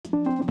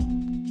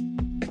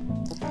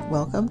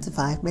Welcome to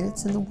 5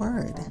 Minutes in the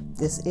Word.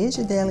 This is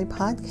your daily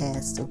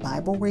podcast of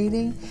Bible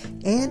reading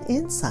and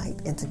insight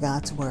into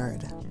God's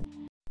Word.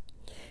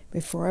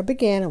 Before I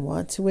begin, I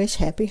want to wish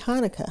Happy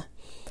Hanukkah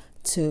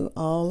to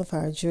all of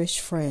our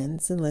Jewish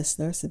friends and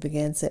listeners. It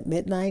begins at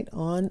midnight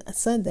on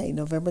Sunday,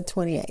 November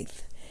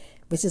 28th,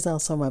 which is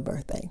also my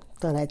birthday.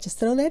 Thought I'd just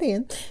throw that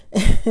in.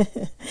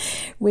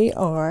 We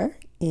are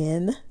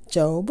in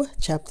Job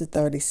chapter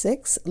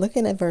 36,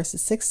 looking at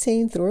verses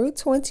 16 through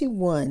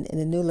 21 in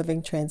the New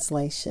Living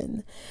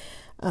Translation.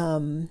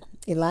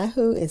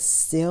 Elihu is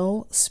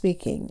still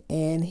speaking,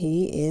 and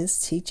he is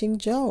teaching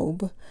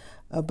Job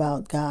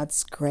about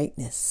God's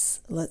greatness.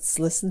 Let's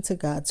listen to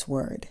God's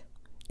word.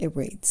 It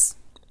reads,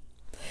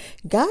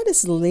 God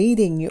is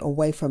leading you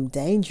away from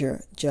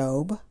danger,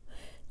 Job,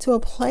 to a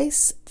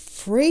place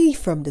free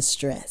from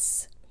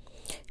distress.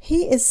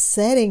 He is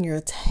setting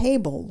your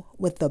table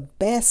with the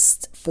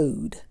best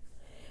food,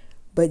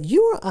 but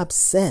you are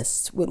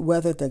obsessed with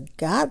whether the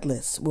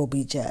godless will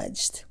be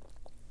judged.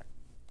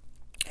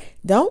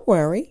 Don't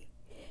worry.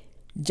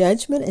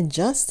 Judgment and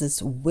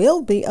justice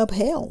will be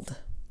upheld,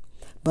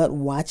 but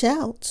watch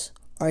out,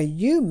 or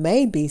you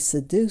may be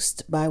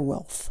seduced by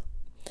wealth.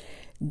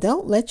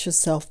 Don't let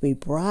yourself be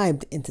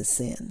bribed into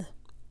sin.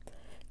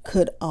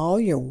 Could all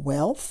your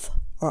wealth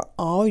or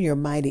all your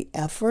mighty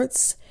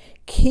efforts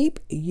keep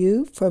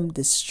you from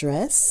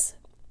distress?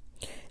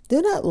 Do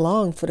not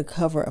long for the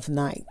cover of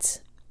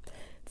night,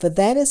 for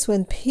that is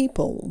when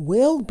people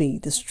will be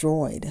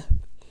destroyed.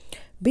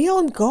 Be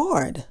on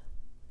guard.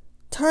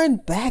 Turn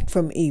back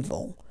from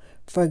evil,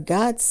 for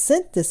God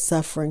sent this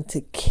suffering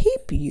to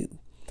keep you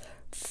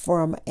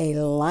from a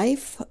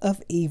life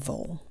of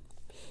evil.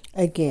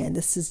 Again,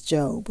 this is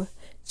Job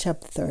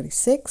chapter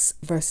 36,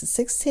 verses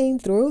 16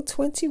 through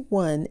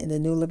 21 in the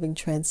New Living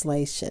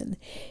Translation.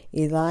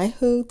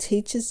 Elihu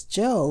teaches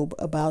Job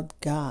about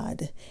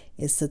God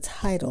is the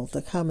title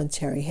the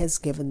commentary has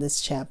given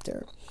this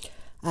chapter.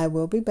 I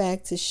will be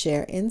back to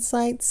share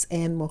insights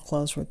and we'll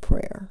close with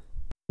prayer.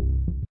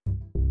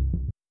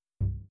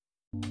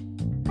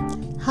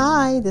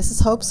 Hi, this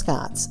is Hope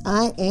Scotts.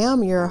 I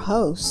am your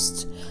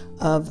host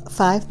of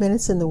 5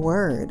 Minutes in the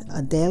Word,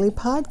 a daily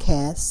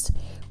podcast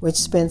which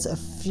spends a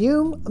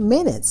few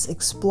minutes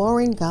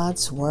exploring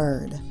God's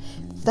Word.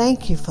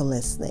 Thank you for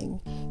listening.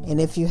 And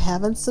if you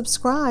haven't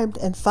subscribed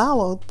and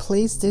followed,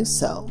 please do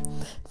so.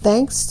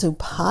 Thanks to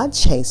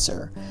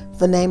Podchaser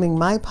for naming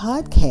my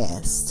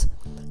podcast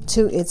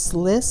to its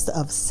list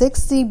of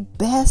 60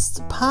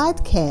 best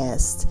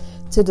podcasts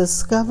to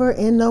discover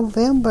in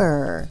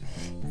November.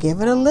 Give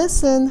it a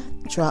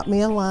listen. Drop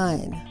me a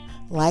line.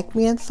 Like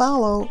me and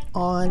follow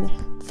on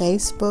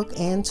Facebook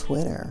and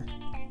Twitter.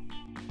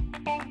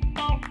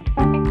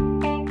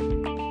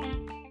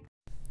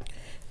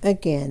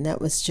 Again,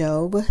 that was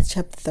Job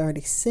chapter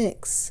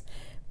 36,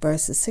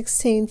 verses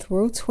 16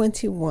 through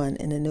 21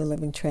 in the New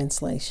Living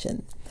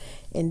Translation.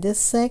 In this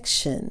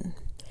section,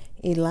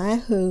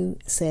 Elihu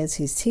says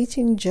he's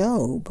teaching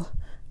Job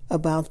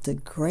about the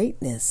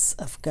greatness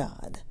of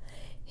God.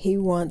 He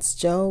wants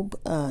Job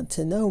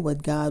to know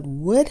what God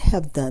would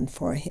have done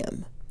for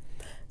him.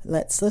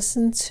 Let's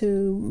listen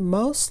to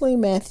mostly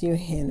Matthew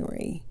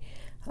Henry.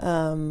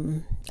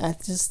 I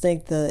just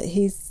think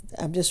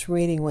I'm just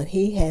reading what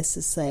he has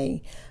to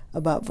say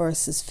about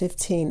verses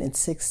 15 and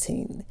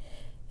 16.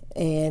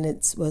 And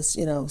it was,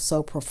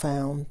 so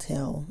profound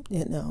till,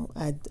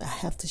 I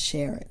have to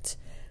share it.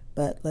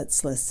 But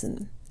let's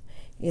listen.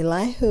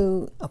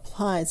 Elihu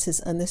applies his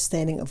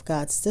understanding of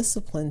God's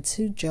discipline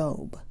to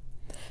Job.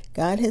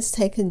 God has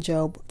taken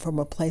Job from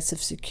a place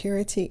of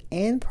security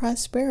and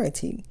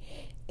prosperity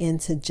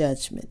into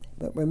judgment.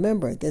 But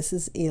remember, this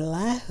is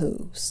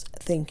Elihu's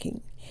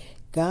thinking.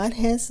 God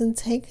hasn't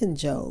taken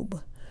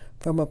Job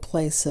from a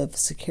place of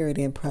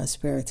security and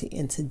prosperity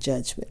into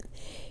judgment.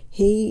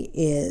 He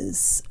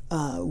is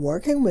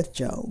working with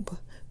Job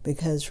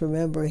because,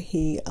 remember,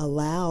 he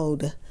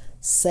allowed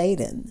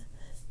Satan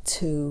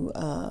to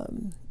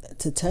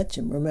touch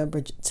him.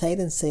 Remember,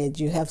 Satan said,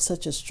 you have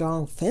such a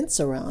strong fence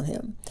around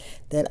him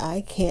that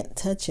I can't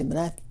touch him. And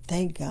I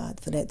thank God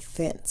for that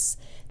fence,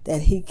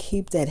 that he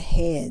keep that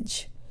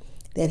hedge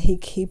that he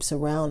keeps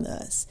around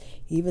us.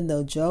 Even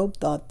though Job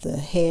thought the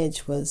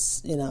hedge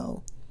was,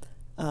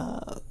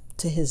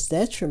 to his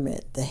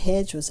detriment, the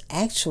hedge was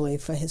actually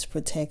for his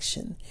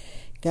protection.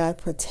 God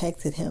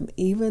protected him,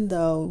 even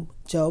though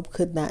Job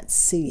could not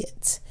see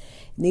it.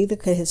 Neither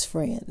could his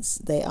friends.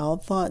 They all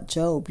thought,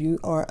 Job, you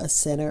are a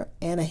sinner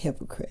and a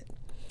hypocrite.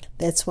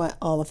 That's why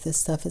all of this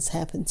stuff has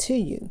happened to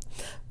you.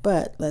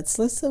 But let's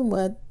listen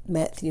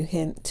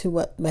to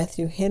what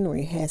Matthew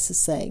Henry has to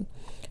say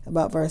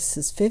about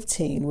verses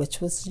 15,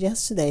 which was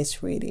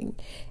yesterday's reading,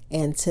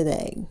 and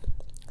today,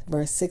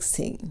 verse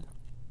 16.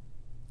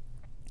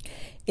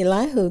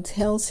 Elihu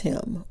tells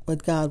him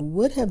what God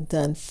would have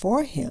done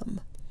for him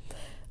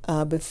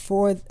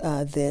before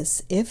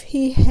this if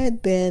he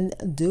had been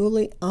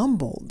duly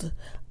humbled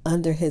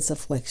under his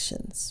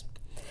afflictions.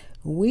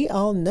 We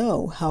all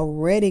know how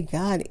ready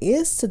God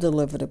is to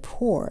deliver the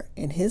poor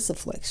in his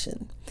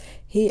affliction.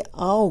 He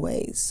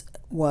always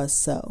was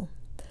so.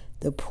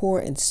 The poor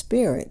in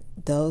spirit,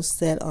 those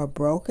that are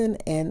broken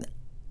and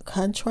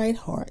contrite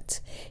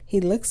heart,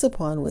 he looks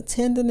upon with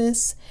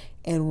tenderness,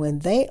 and when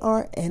they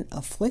are in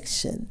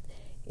affliction,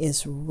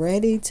 is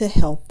ready to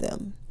help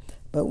them.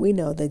 But we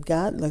know that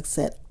God looks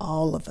at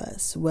all of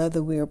us,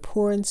 whether we are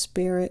poor in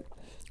spirit,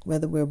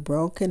 whether we're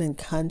broken and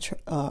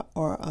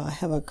or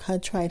have a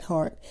contrite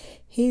heart.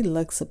 He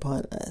looks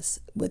upon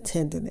us with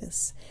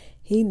tenderness.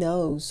 He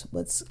knows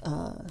what's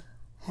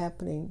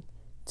happening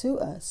to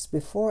us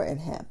before it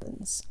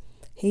happens.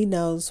 He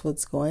knows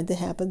what's going to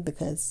happen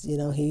because,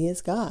 he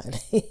is God.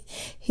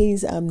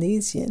 He's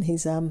omniscient.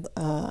 He's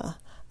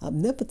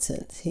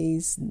omnipotent.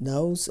 He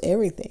knows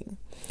everything.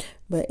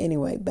 But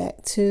anyway,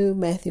 back to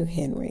Matthew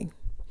Henry.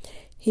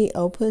 He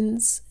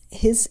opens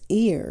his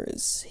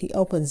ears. He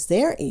opens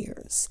their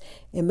ears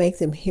and makes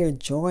them hear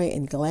joy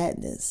and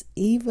gladness,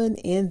 even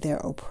in their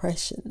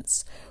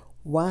oppressions.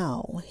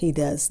 While he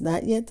does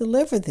not yet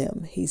deliver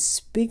them, he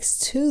speaks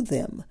to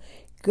them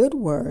good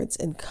words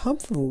and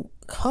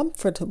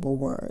comfortable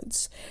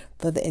words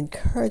for the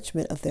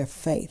encouragement of their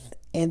faith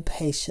and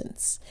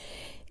patience,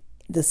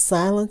 the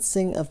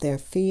silencing of their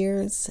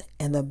fears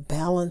and the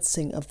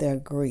balancing of their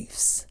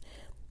griefs.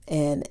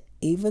 And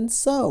even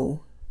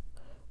so,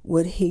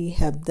 would he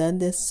have done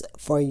this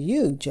for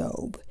you,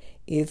 Job,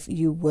 if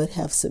you would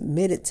have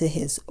submitted to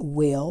his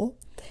will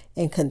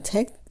and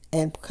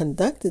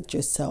conducted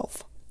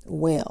yourself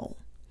well?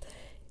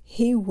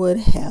 He would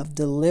have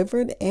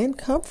delivered and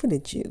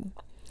comforted you.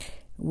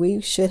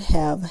 We should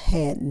have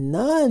had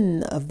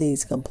none of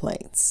these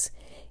complaints.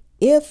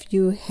 If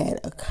you had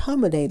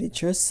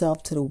accommodated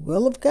yourself to the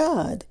will of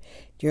God,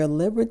 your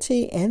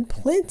liberty and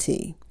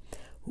plenty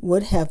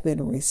would have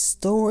been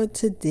restored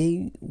to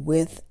thee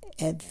with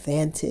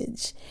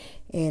advantage.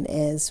 And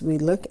as we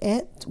look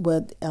at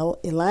what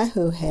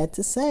Elihu had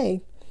to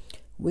say,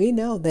 we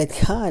know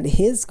that God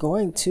is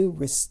going to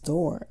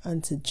restore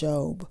unto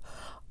Job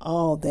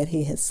all that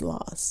he has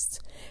lost.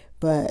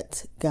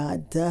 But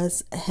God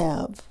does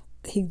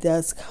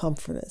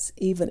comfort us,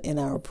 even in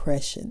our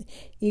oppression,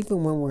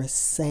 even when we're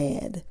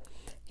sad.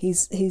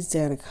 He's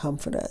there to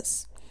comfort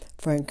us,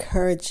 for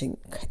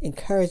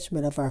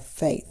encouragement of our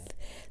faith,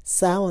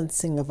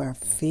 silencing of our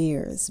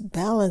fears,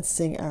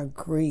 balancing our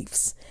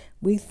griefs.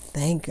 We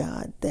thank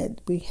God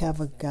that we have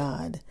a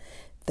God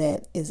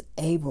that is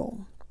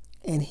able,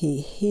 and he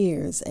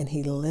hears and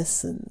he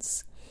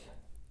listens.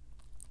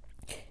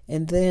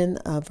 And then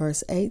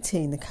verse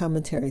 18, the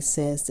commentary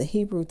says, the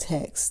Hebrew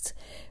text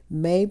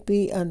may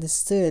be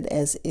understood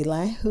as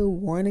Elihu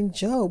warning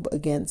Job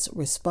against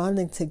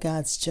responding to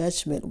God's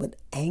judgment with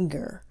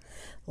anger,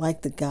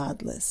 like the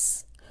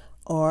godless,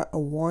 or a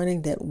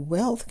warning that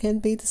wealth can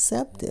be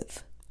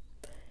deceptive.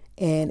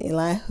 And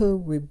Elihu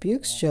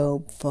rebukes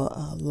Job for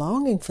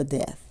longing for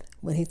death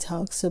when he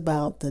talks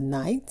about the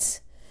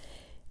night.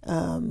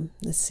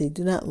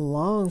 Do not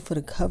long for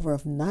the cover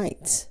of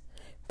night,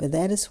 but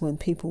that is when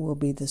people will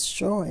be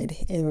destroyed.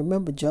 And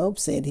remember, Job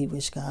said he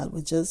wished God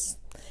would just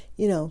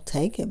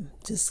take him,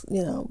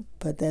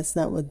 but that's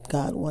not what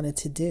God wanted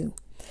to do.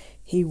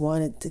 He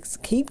wanted to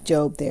keep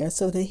Job there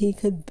so that he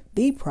could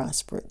be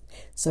prospered,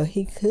 so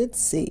he could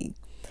see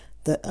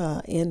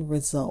the end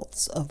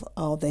results of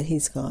all that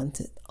he's gone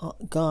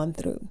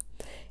through.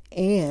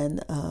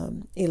 And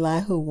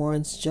Elihu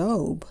warns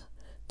Job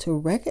to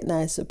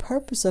recognize the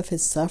purpose of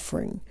his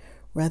suffering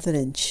rather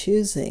than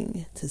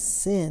choosing to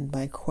sin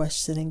by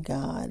questioning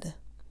God.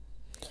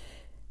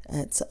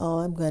 That's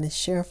all I'm going to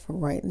share for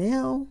right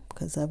now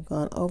because I've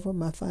gone over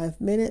my 5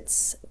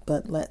 minutes,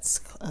 but let's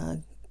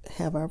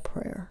have our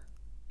prayer.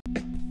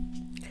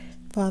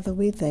 Father,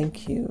 we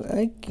thank you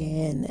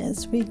again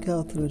as we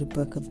go through the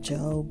book of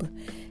Job.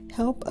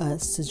 Help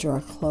us to draw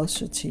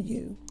closer to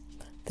you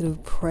through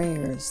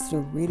prayers,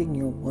 through reading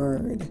your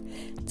word,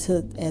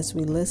 as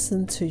we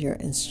listen to your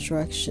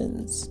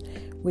instructions.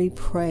 We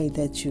pray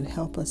that you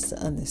help us to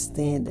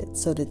understand it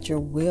so that your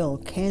will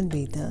can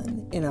be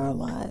done in our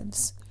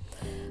lives.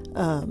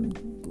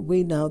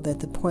 We know that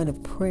the point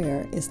of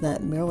prayer is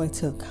not merely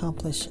to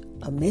accomplish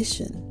a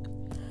mission,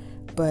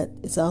 but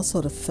it's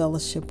also to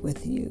fellowship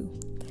with you.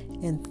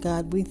 And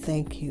God, we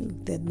thank you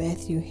that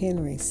Matthew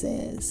Henry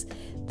says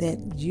that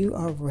you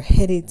are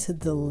ready to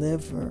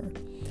deliver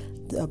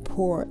the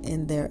poor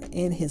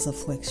in his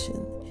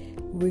affliction.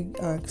 We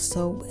are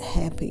so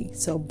happy,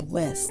 so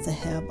blessed to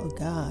have a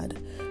God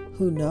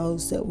who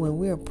knows that when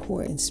we are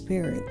poor in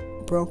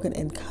spirit, broken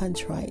and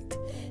contrite,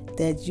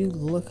 that you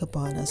look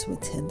upon us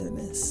with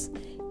tenderness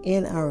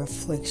in our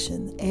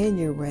affliction, and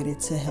you're ready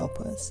to help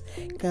us.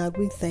 God,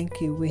 we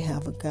thank you. We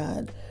have a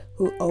God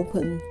who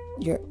opened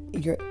your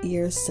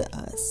ears to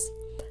us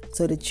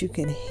so that you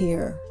can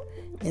hear,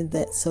 and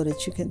so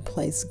that you can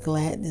place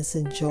gladness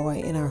and joy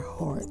in our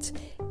hearts,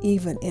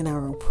 even in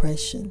our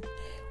oppression.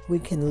 We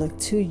can look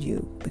to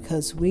you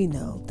because we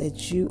know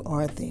that you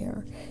are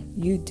there.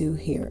 You do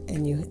hear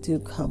and you do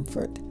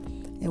comfort.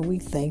 And we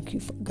thank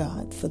you,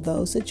 God, for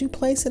those that you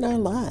place in our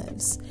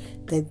lives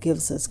that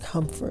gives us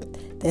comfort,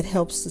 that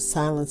helps to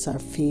silence our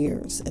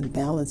fears and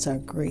balance our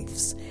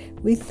griefs.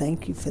 We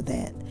thank you for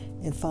that.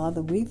 And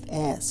Father, we've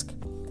asked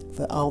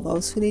for all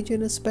those who need you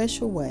in a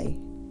special way.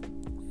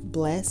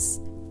 Bless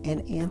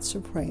and answer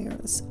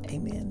prayers.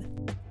 Amen.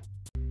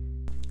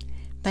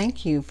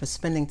 Thank you for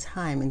spending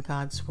time in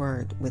God's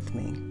Word with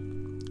me.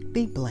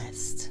 Be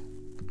blessed.